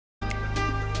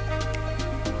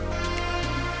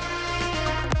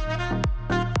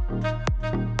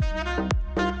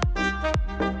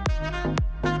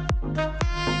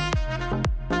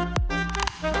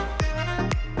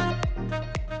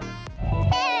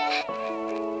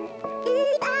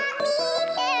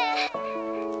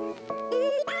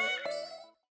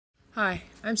Hi,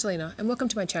 I'm Selena and welcome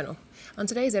to my channel. On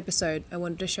today's episode, I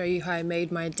wanted to show you how I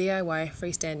made my DIY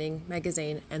freestanding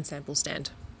magazine and sample stand.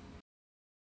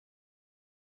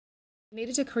 I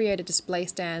needed to create a display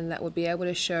stand that would be able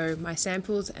to show my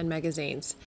samples and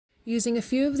magazines. Using a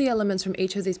few of the elements from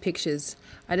each of these pictures,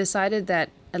 I decided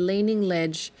that a leaning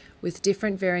ledge with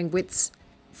different varying widths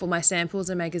for my samples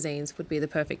and magazines would be the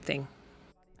perfect thing.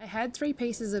 I had 3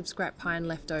 pieces of scrap pine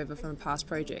left over from a past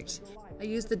project. I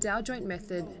used the dowel joint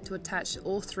method to attach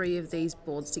all 3 of these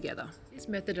boards together. This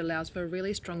method allows for a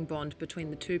really strong bond between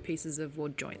the 2 pieces of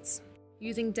wood joints.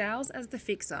 Using dowels as the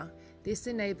fixer, this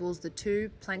enables the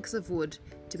 2 planks of wood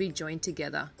to be joined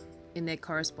together in their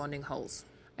corresponding holes.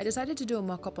 I decided to do a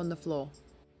mock-up on the floor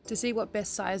to see what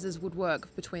best sizes would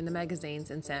work between the magazines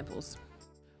and samples.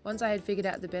 Once I had figured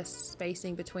out the best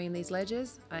spacing between these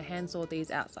ledges, I hand sawed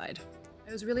these outside.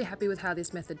 I was really happy with how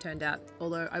this method turned out,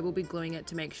 although I will be gluing it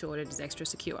to make sure it is extra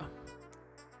secure.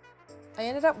 I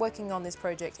ended up working on this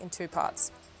project in 2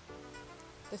 parts.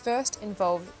 The first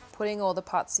involved putting all the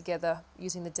parts together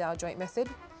using the dowel joint method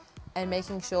and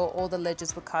making sure all the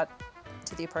ledges were cut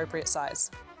to the appropriate size.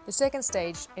 The second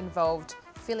stage involved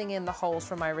filling in the holes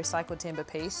from my recycled timber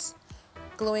piece,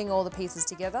 gluing all the pieces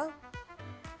together,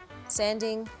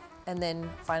 sanding, and then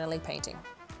finally painting.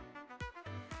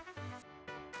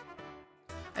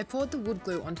 I poured the wood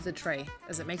glue onto the tray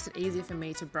as it makes it easier for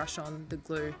me to brush on the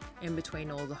glue in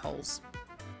between all the holes.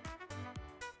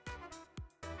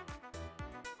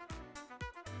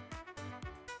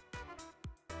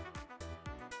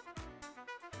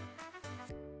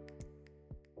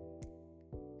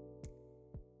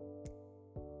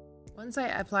 Once I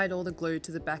applied all the glue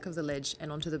to the back of the ledge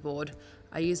and onto the board,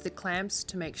 I used the clamps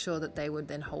to make sure that they would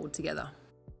then hold together.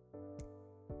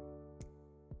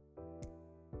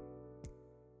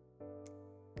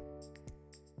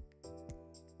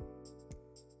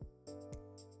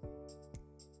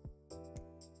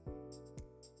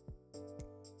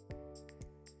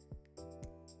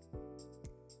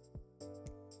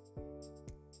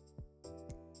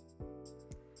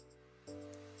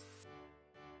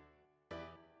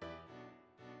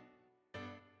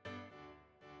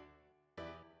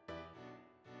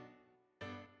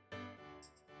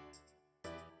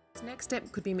 The next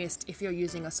step could be missed if you're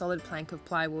using a solid plank of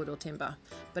plywood or timber,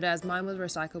 but as mine was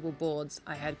recyclable boards,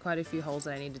 I had quite a few holes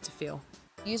that I needed to fill.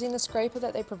 Using the scraper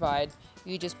that they provide,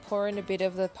 you just pour in a bit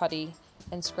of the putty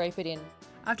and scrape it in.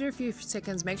 After a few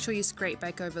seconds, make sure you scrape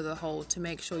back over the hole to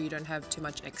make sure you don't have too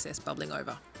much excess bubbling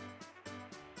over.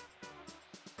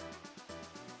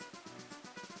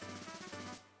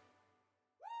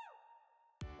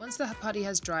 Once the putty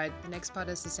has dried, the next part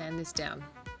is to sand this down.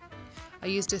 I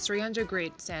used a 300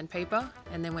 grit sandpaper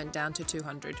and then went down to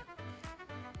 200.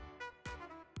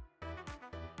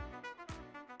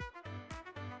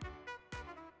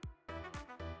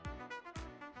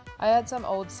 I had some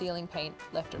old ceiling paint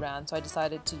left around, so I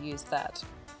decided to use that,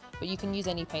 but you can use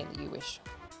any paint that you wish.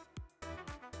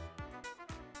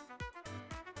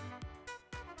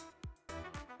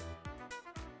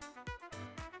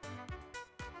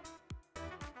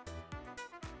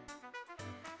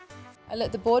 I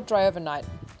let the board dry overnight.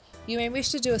 You may wish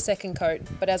to do a second coat,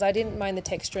 but as I didn't mind the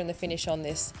texture and the finish on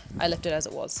this, I left it as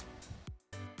it was.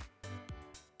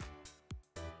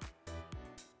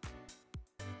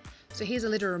 So here's a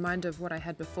little reminder of what I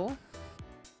had before.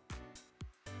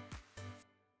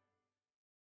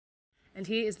 And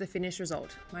here is the finished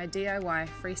result, my DIY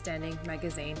freestanding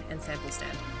magazine and sample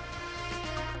stand.